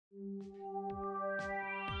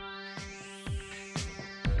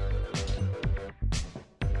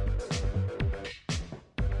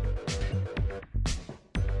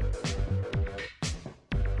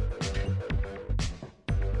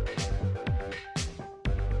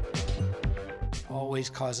always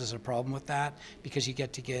causes a problem with that because you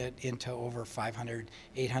get into over 500,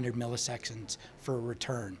 800 milliseconds for a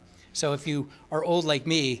return. So if you are old like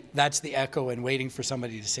me, that's the echo and waiting for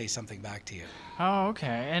somebody to say something back to you. Oh,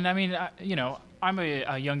 okay. And I mean, I'm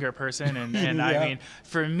a younger person, and Yeah. I mean,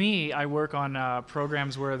 for me, I work on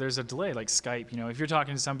programs where there's a delay, like Skype. If you're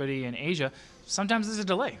talking to somebody in Asia, sometimes there's a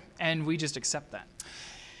delay, and we just accept that.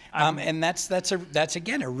 And that's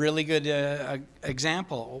again a really good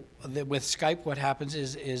example. With Skype, what happens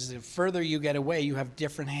is the further you get away, you have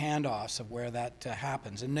different handoffs of where that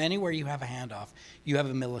happens. And anywhere you have a handoff, you have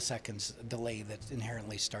a milliseconds delay that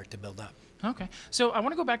inherently start to build up. Okay, so I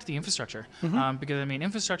want to go back to the infrastructure because I mean,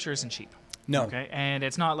 infrastructure isn't cheap. No. Okay, and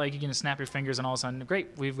it's not like you're going to snap your fingers and all of a sudden, great,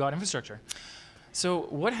 we've got infrastructure. So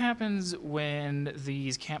what happens when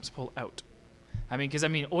these camps pull out? I mean, because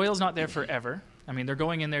oil's not there forever. I mean, they're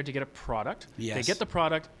going in there to get a product. Yes. They get the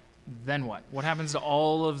product, then what? What happens to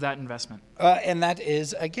all of that investment? And that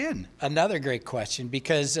is, again, another great question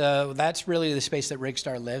because that's really the space that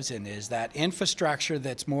Rigstar lives in, is that infrastructure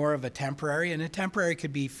that's more of a temporary, and a temporary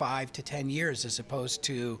could be 5 to 10 years as opposed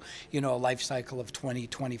to, a life cycle of 20,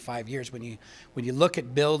 25 years. When you look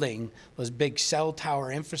at building those big cell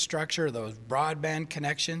tower infrastructure, those broadband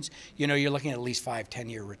connections, you're looking at least 5,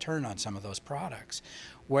 10-year return on some of those products.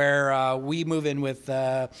 Where we move in with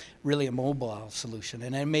really a mobile solution.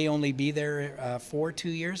 And it may only be there for 2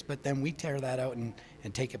 years, but then we tear that out and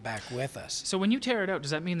take it back with us. So when you tear it out,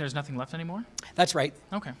 does that mean there's nothing left anymore? That's right.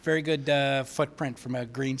 Okay. Very good footprint from a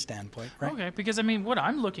green standpoint, right? Okay, because what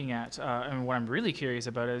I'm looking at and what I'm really curious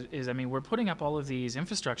about is we're putting up all of these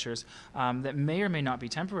infrastructures that may or may not be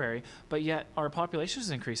temporary, but yet our population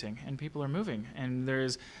is increasing and people are moving. And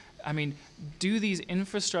do these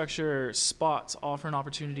infrastructure spots offer an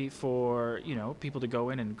opportunity for, people to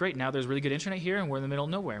go in and, great, now there's really good internet here and we're in the middle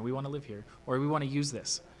of nowhere. We want to live here or we want to use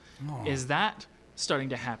this. Oh. Is that starting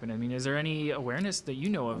to happen? Is there any awareness that you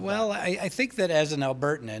know of? Well, I think that as an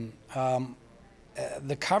Albertan,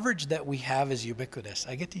 the coverage that we have is ubiquitous.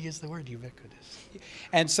 I get to use the word ubiquitous.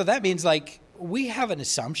 And so that means we have an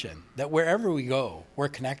assumption that wherever we go, we're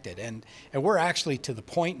connected. And we're actually to the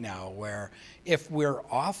point now where if we're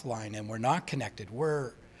offline and we're not connected,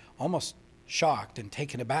 we're almost shocked and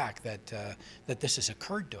taken aback that this has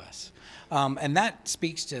occurred to us. And that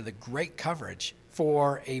speaks to the great coverage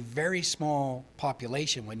for a very small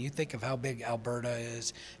population. When you think of how big Alberta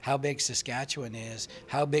is, how big Saskatchewan is,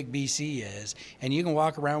 how big BC is, and you can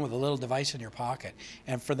walk around with a little device in your pocket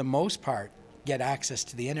and for the most part get access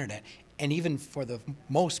to the internet, and even for the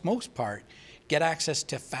most part get access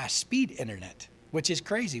to fast speed internet, which is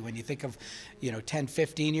crazy when you think of 10,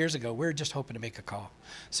 15 years ago, we were just hoping to make a call.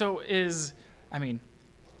 So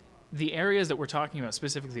the areas that we're talking about,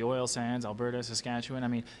 specifically oil sands, Alberta,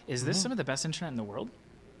 Saskatchewan, is this some of the best internet in the world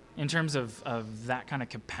in terms of that kind of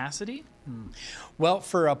capacity? Well,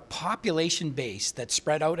 for a population base that's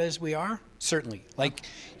spread out as we are, certainly.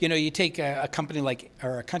 You take a country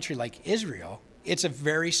like Israel, it's a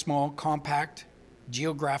very small, compact,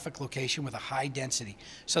 geographic location with a high density.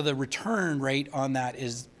 So the return rate on that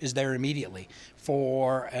is there immediately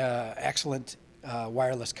for excellent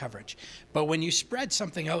wireless coverage. But when you spread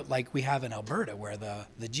something out like we have in Alberta, where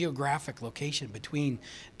the geographic location between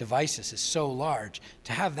devices is so large,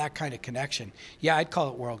 to have that kind of connection, I'd call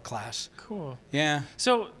it world class. Cool. Yeah.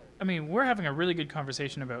 So, we're having a really good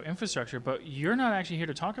conversation about infrastructure, but you're not actually here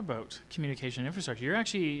to talk about communication infrastructure. You're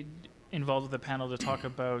actually involved with the panel to talk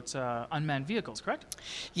about unmanned vehicles, correct?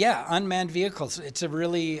 Yeah, unmanned vehicles. It's a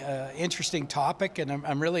really interesting topic, and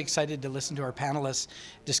I'm really excited to listen to our panelists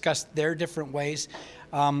discuss their different ways.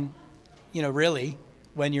 Really,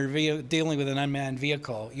 when you're dealing with an unmanned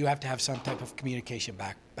vehicle, you have to have some type of communication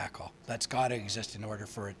backhaul. That's got to exist in order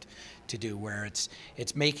for it to do, where it's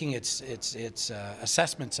making its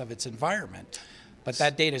assessments of its environment. But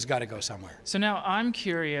that data's got to go somewhere. So now I'm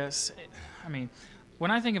curious, when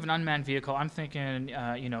I think of an unmanned vehicle, I'm thinking,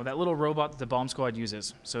 that little robot that the bomb squad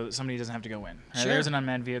uses so that somebody doesn't have to go in. Sure. There's an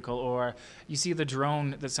unmanned vehicle. Or you see the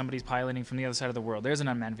drone that somebody's piloting from the other side of the world. There's an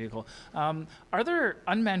unmanned vehicle. Are there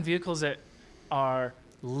unmanned vehicles that are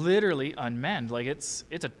literally unmanned? It's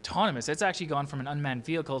autonomous. It's actually gone from an unmanned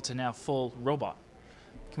vehicle to now full robot.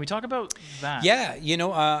 Can we talk about that? Yeah,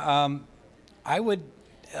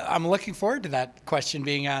 I'm looking forward to that question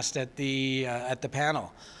being asked at the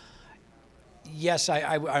panel. Yes,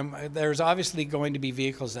 there's obviously going to be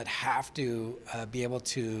vehicles that have to be able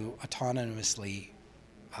to autonomously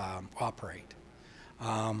operate.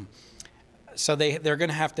 So they're going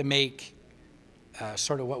to have to make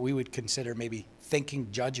sort of what we would consider maybe thinking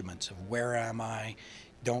judgments of where am I,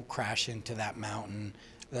 don't crash into that mountain,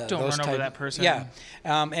 Don't run over that person. Yeah,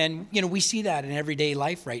 and we see that in everyday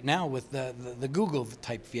life right now with the Google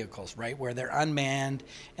type vehicles, right, where they're unmanned,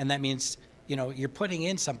 and that means you're putting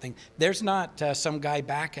in something. There's not some guy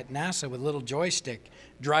back at NASA with a little joystick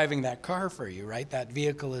driving that car for you, right? That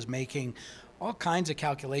vehicle is making all kinds of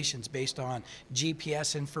calculations based on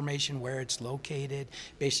GPS information, where it's located,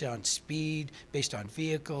 based on speed, based on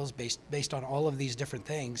vehicles, based on all of these different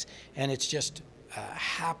things, and it's just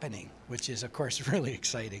happening, which is, of course, really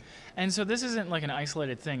exciting. And so this isn't like an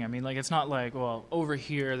isolated thing. I mean, like, it's not like, well, over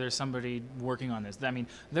here there's somebody working on this. I mean,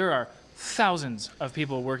 there are thousands of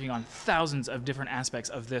people working on thousands of different aspects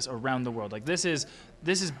of this around the world. Like, this is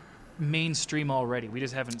mainstream already. We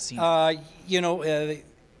just haven't seen it.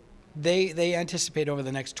 They anticipate over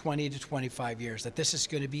the next 20 to 25 years that this is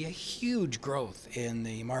going to be a huge growth in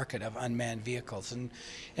the market of unmanned vehicles. And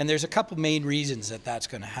there's a couple main reasons that that's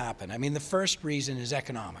going to happen. I mean, the first reason is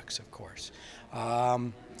economics, of course.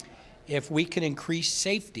 If we can increase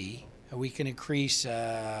safety, we can increase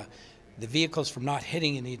the vehicles from not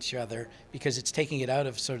hitting each other because it's taking it out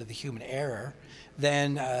of sort of the human error,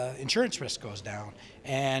 then insurance risk goes down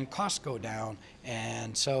and costs go down,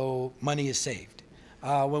 and so money is saved.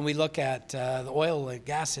 When we look at the oil and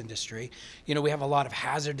gas industry, we have a lot of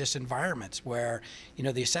hazardous environments where,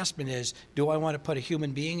 the assessment is, do I want to put a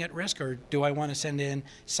human being at risk, or do I want to send in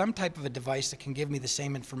some type of a device that can give me the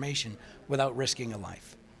same information without risking a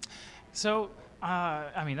life? So,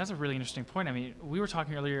 I mean, that's a really interesting point. I mean, we were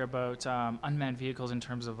talking earlier about unmanned vehicles in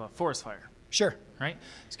terms of a forest fire. Sure. Right?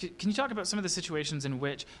 So can you talk about some of the situations in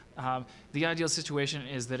which the ideal situation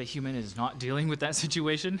is that a human is not dealing with that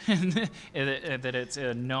situation, and that it's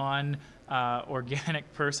a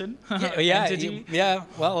non-organic person? Entity? Yeah.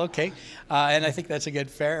 Well, okay. And I think that's a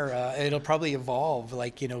good fair. It'll probably evolve,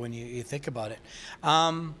 like, when you think about it.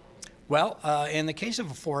 In the case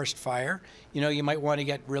of a forest fire, you might want to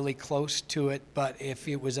get really close to it, but if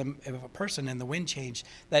it was if a person and the wind changed,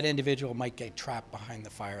 that individual might get trapped behind the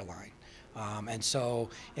fire line. And so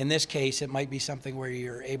in this case, it might be something where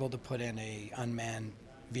you're able to put in a unmanned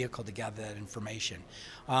vehicle to gather that information.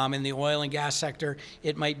 In the oil and gas sector,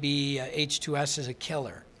 it might be H2S as a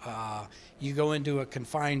killer. You go into a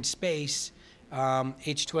confined space,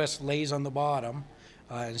 H2S lays on the bottom,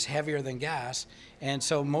 and is heavier than gas. And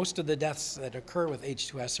so most of the deaths that occur with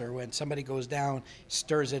H2S are when somebody goes down,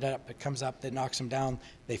 stirs it up, it comes up, that knocks them down,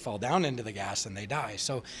 they fall down into the gas and they die.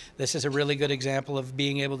 So this is a really good example of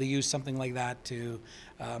being able to use something like that to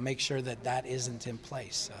make sure that that isn't in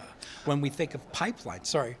place. When we think of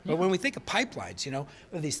pipelines, but when we think of pipelines,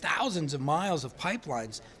 these thousands of miles of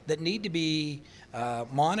pipelines that need to be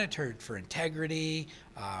monitored for integrity,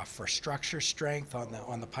 for structure strength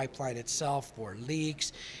on the pipeline itself, for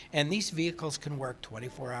leaks, and these vehicles can work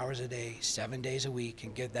 24 hours a day, 7 days a week,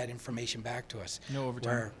 and give that information back to us. No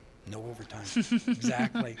overtime. No overtime.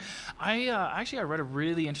 Exactly. I read a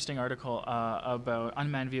really interesting article about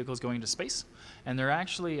unmanned vehicles going into space, and they're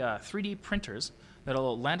actually 3D printers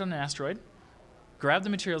that'll land on an asteroid, grab the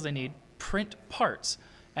materials they need, print parts,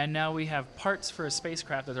 and now we have parts for a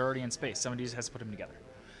spacecraft that are already in space. Somebody just has to put them together.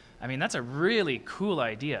 I mean, that's a really cool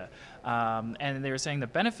idea. And they were saying the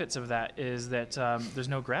benefits of that is that there's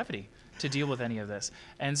no gravity to deal with any of this.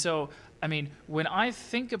 And so, I mean, when I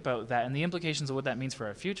think about that and the implications of what that means for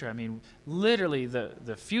our future, I mean, literally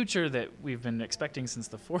the future that we've been expecting since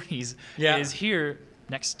the 40s is here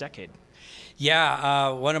next decade. Yeah,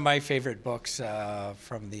 one of my favorite books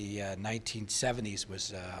from the 1970s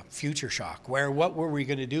was Future Shock, where what were we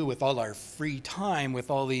going to do with all our free time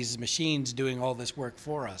with all these machines doing all this work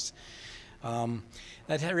for us?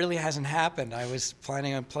 That really hasn't happened. I was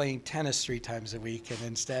planning on playing tennis 3 times a week, and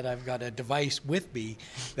instead I've got a device with me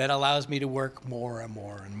that allows me to work more and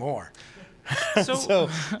more and more. So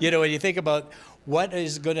when you think about what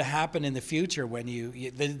is going to happen in the future when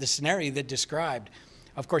the scenario that described,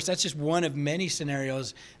 of course, that's just one of many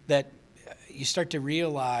scenarios that you start to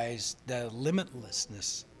realize the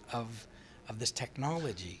limitlessness of this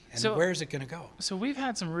technology, and where is it going to go? So we've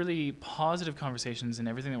had some really positive conversations in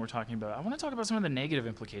everything that we're talking about. I want to talk about some of the negative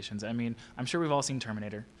implications. I mean, I'm sure we've all seen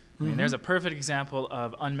Terminator. I mean, there's a perfect example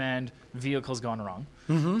of unmanned vehicles gone wrong.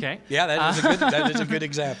 Okay. Yeah, that is a good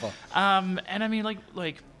example. And I mean,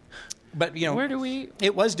 but where do we?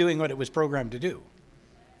 It was doing what it was programmed to do.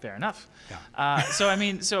 Fair enough. Yeah. So I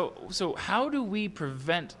mean, so how do we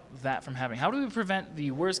prevent that from happening? How do we prevent the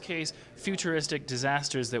worst case futuristic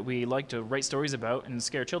disasters that we like to write stories about and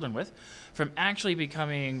scare children with from actually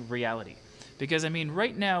becoming reality? Because I mean,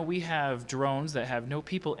 right now we have drones that have no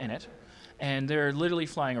people in it, and they're literally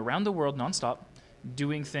flying around the world nonstop,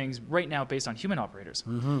 doing things right now based on human operators.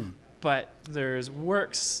 but there's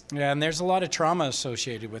works. Yeah, and there's a lot of trauma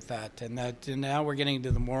associated with that, and now we're getting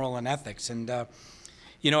into the moral and ethics. And I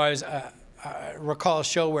recall a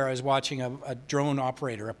show where I was watching a drone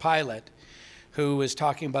operator, a pilot, who was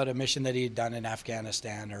talking about a mission that he had done in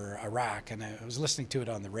Afghanistan or Iraq, and I was listening to it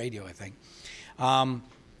on the radio, I think.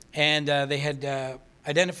 They had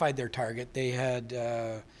identified their target. They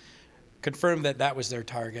had confirmed that that was their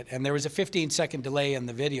target, and there was a 15-second delay in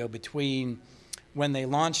the video between when they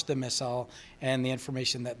launched the missile and the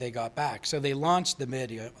information that they got back. So they launched the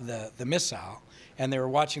missile, and they were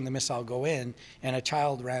watching the missile go in, and a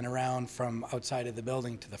child ran around from outside of the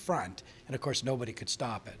building to the front, and of course nobody could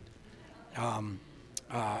stop it.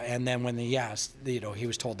 And then when he asked, he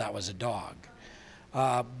was told that was a dog.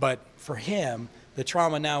 But for him, the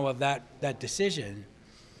trauma now of that decision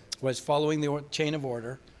was following the chain of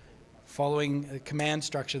order, following the command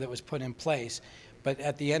structure that was put in place. But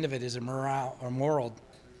at the end of it is a moral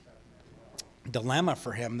dilemma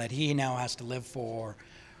for him that he now has to live for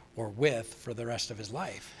or with for the rest of his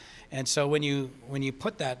life. And so when you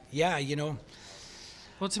put that,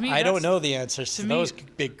 well, to me, I don't know the answers to those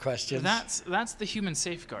big questions. That's the human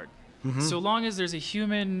safeguard. Mm-hmm. So long as there's a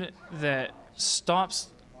human that stops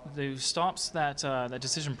that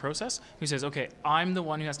decision process, who says, okay, I'm the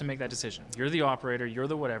one who has to make that decision. You're the operator, you're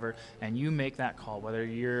the whatever, and you make that call, whether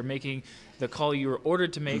you're making the call you were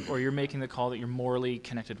ordered to make or you're making the call that you're morally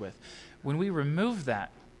connected with. When we remove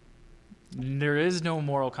that, there is no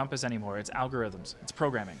moral compass anymore. It's algorithms. It's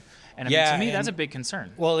programming. And to me, that's a big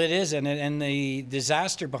concern. Well, it is, and the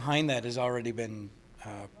disaster behind that has already been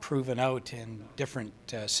proven out in different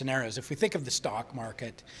scenarios. If we think of the stock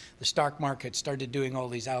market started doing all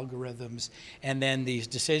these algorithms, and then these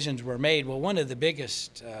decisions were made. Well, one of the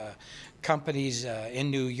biggest companies in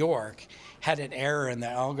New York had an error in the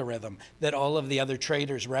algorithm that all of the other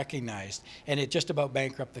traders recognized, and it just about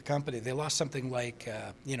bankrupted the company. They lost something like,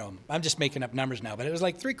 I'm just making up numbers now, but it was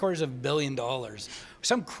like $750 million,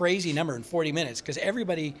 some crazy number in 40 minutes, because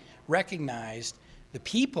everybody recognized, the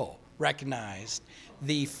people recognized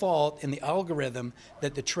the fault in the algorithm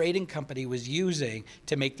that the trading company was using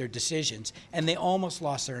to make their decisions, and they almost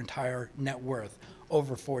lost their entire net worth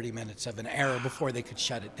over 40 minutes of an error before they could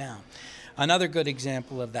shut it down. Another good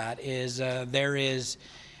example of that is there is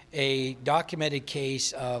a documented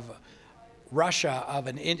case of Russia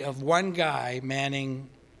of one guy manning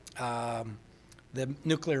the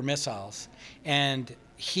nuclear missiles, and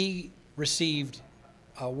he received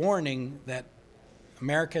a warning that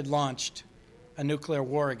America had launched a nuclear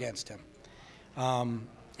war against him.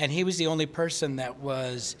 And he was the only person that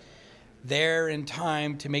was there in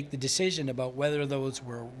time to make the decision about whether those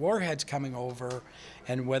were warheads coming over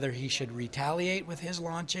and whether he should retaliate with his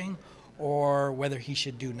launching or whether he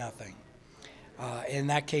should do nothing. In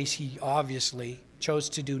that case, he obviously chose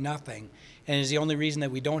to do nothing. And is the only reason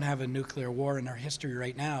that we don't have a nuclear war in our history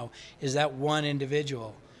right now is that one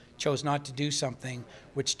individual chose not to do something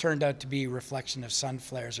which turned out to be a reflection of sun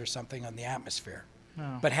flares or something on the atmosphere.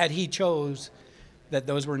 Oh. But had he chose that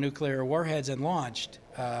those were nuclear warheads and launched,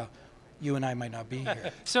 you and I might not be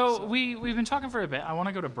here. So we've been talking for a bit. I want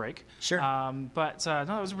to go to break. Sure. That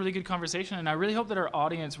was a really good conversation, and I really hope that our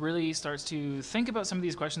audience really starts to think about some of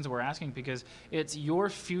these questions that we're asking, because it's your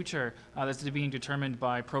future that's being determined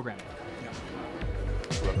by programming. Yeah.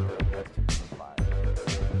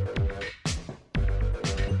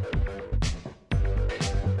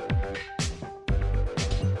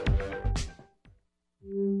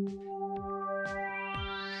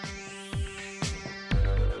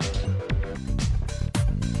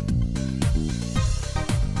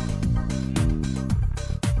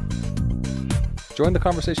 Join the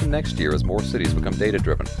conversation next year as more cities become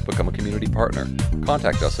data-driven. Become a community partner.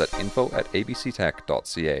 Contact us at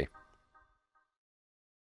info@abctech.ca.